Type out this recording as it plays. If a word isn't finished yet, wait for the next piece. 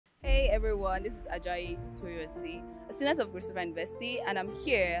everyone, this is Ajayi Toyosi, a student of Christopher University, and I'm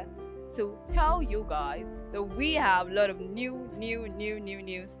here to tell you guys that we have a lot of new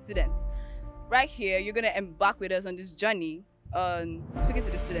students. Right here, you're going to embark with us on this journey on speaking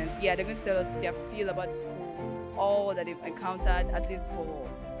to the students. Yeah, they're going to tell us their feel about the school, all that they've encountered at least for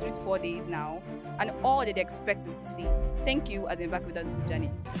 3 to 4 days now, and all that they're expecting to see. Thank you as you embark with us on this journey.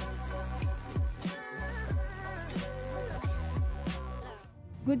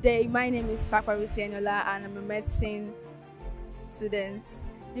 Good day, my name is Fakwarusi Enola and I'm a medicine student.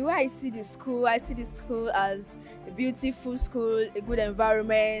 The way I see the school as a beautiful school, a good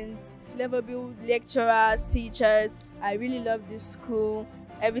environment, level lecturers, teachers. I really love this school.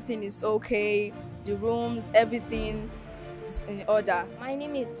 Everything is okay, the rooms, everything is in order. My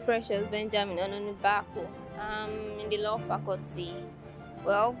name is Precious Benjamin Ononubako. I'm in the law faculty.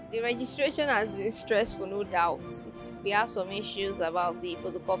 Well, the registration has been stressful, no doubt. We have some issues about the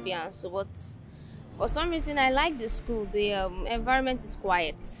photocopy and so, but for some reason I like the school. The environment is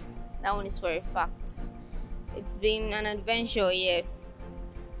quiet. That one is for a fact. It's been an adventure here.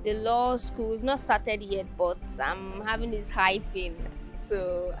 The law school, we've not started yet, but I'm having this hyping.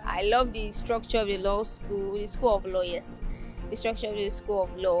 So I love the structure of the law school, the school of law, yes. The structure of the school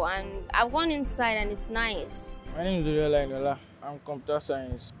of law, and I've gone inside and it's nice. My name is Oriola Enola. I'm computer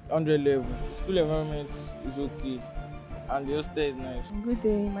science, 100 level. The school environment is okay and the hostel is nice. Good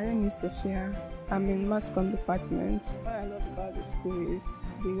day, my name is Sophia. I'm in Mass Comm department. What I love about the school is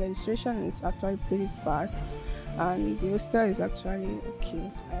the registration is actually pretty fast and the hostel is actually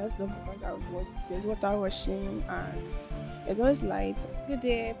okay. I just love the fact that there's water washing and it's always light. Good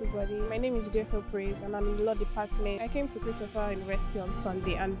day, everybody. My name is Jeffrey Praise and I'm in the law department. I came to Christopher University on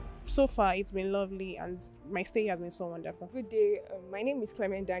Sunday and so far it's been lovely and my stay has been so wonderful. Good day. My name is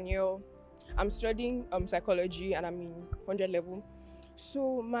Clement Daniel. I'm studying psychology and I'm in 100 level.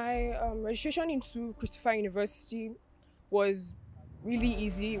 So my registration into Christopher University was really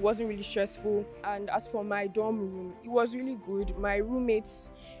easy. It wasn't really stressful. And as for my dorm room, it was really good. My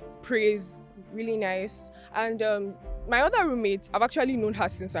roommates praise really nice. And my other roommate, I've actually known her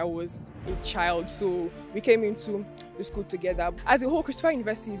since I was a child. So we came into the school together. As a whole, Christopher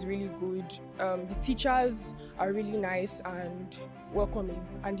University is really good. The teachers are really nice and welcoming,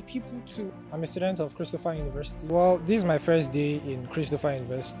 and the people too. I'm a student of Christopher University. Well, this is my first day in Christopher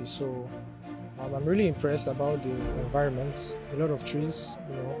University, so I'm really impressed about the environment. A lot of trees,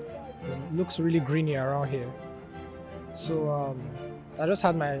 it looks really greeny around here. So I just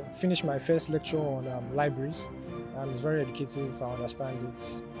finished my first lecture on libraries, and it's very educative. I understand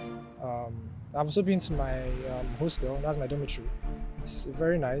it. I've also been to my hostel. That's my dormitory. It's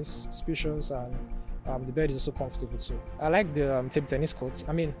very nice, spacious, and the bed is also comfortable too. I like the table tennis court.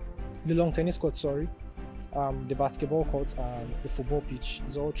 The long tennis court. Sorry. The basketball court and the football pitch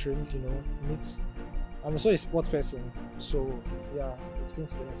is all trimmed, neat. I'm also a sports person, so yeah, it's going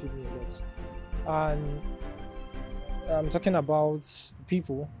to benefit me a lot. And I'm talking about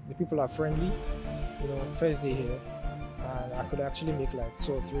people. The people are friendly. First day here, and I could actually make like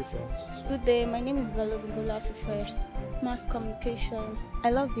 2 or 3 friends. So. Good day, my name is Balogun Bolasife, Mass Communication. I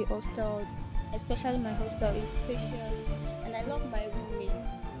love the hostel, especially my hostel is spacious, and I love my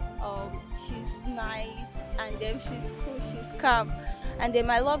roommates. She's nice, and then she's cool, she's calm, and then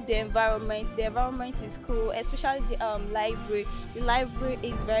I love the environment. The environment is cool, especially the library. The library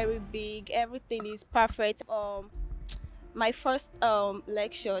is very big. Everything is perfect. My first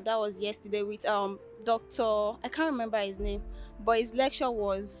lecture, that was yesterday with Dr. I can't remember his name, but his lecture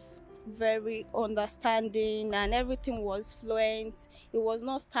was very understanding and everything was fluent. It was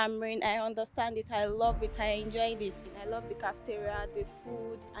not stammering. I understand it. I love it. I enjoyed it. I love the cafeteria, the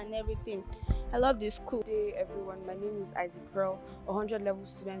food, and everything. I love the school. Good day, everyone. My name is Isaac Pearl, a 100 level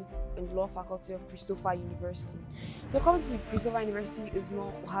student in the law faculty of Christopher University. Coming to Christopher University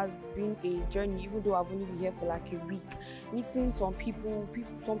has been a journey, even though I've only been here for like a week. Meeting some people,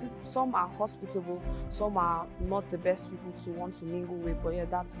 some are hospitable, some are not the best people to want to mingle with, but yeah,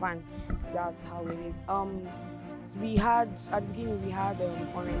 that's fine. That's how it is. We had at the beginning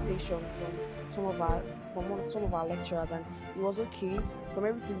orientation from some of our lecturers, and it was okay. From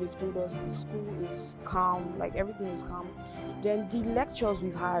everything they've told us, the school is calm, like everything is calm. Then the lectures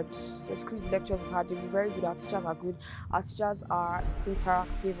we've had, they've been very good. Our teachers are good. Our teachers are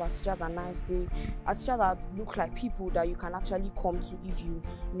interactive. Our teachers are nice. Our teachers look like people that you can actually come to if you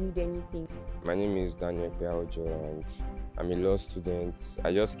need anything. My name is Daniel Piaojo, and I'm a law student.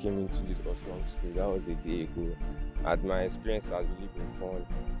 I just came into this awesome school. That was a day ago, and my experience has really been fun.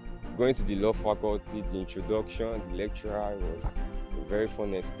 Going to the law faculty, the introduction, the lecturer was a very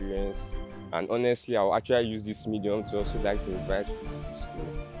fun experience. And honestly, I'll actually use this medium to also like to invite people to the school.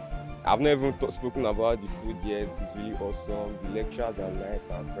 I've not even spoken about the food yet. It's really awesome. The lecturers are nice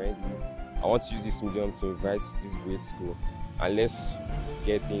and friendly. I want to use this medium to invite to this great school. And let's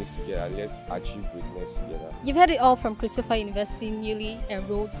get things together. Let's achieve greatness together. You've heard it all from Christopher University newly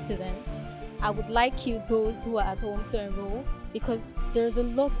enrolled students. I would like you, those who are at home, to enroll because there is a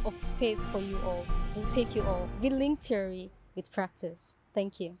lot of space for you all. We'll take you all. We link theory with practice.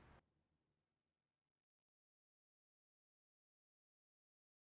 Thank you.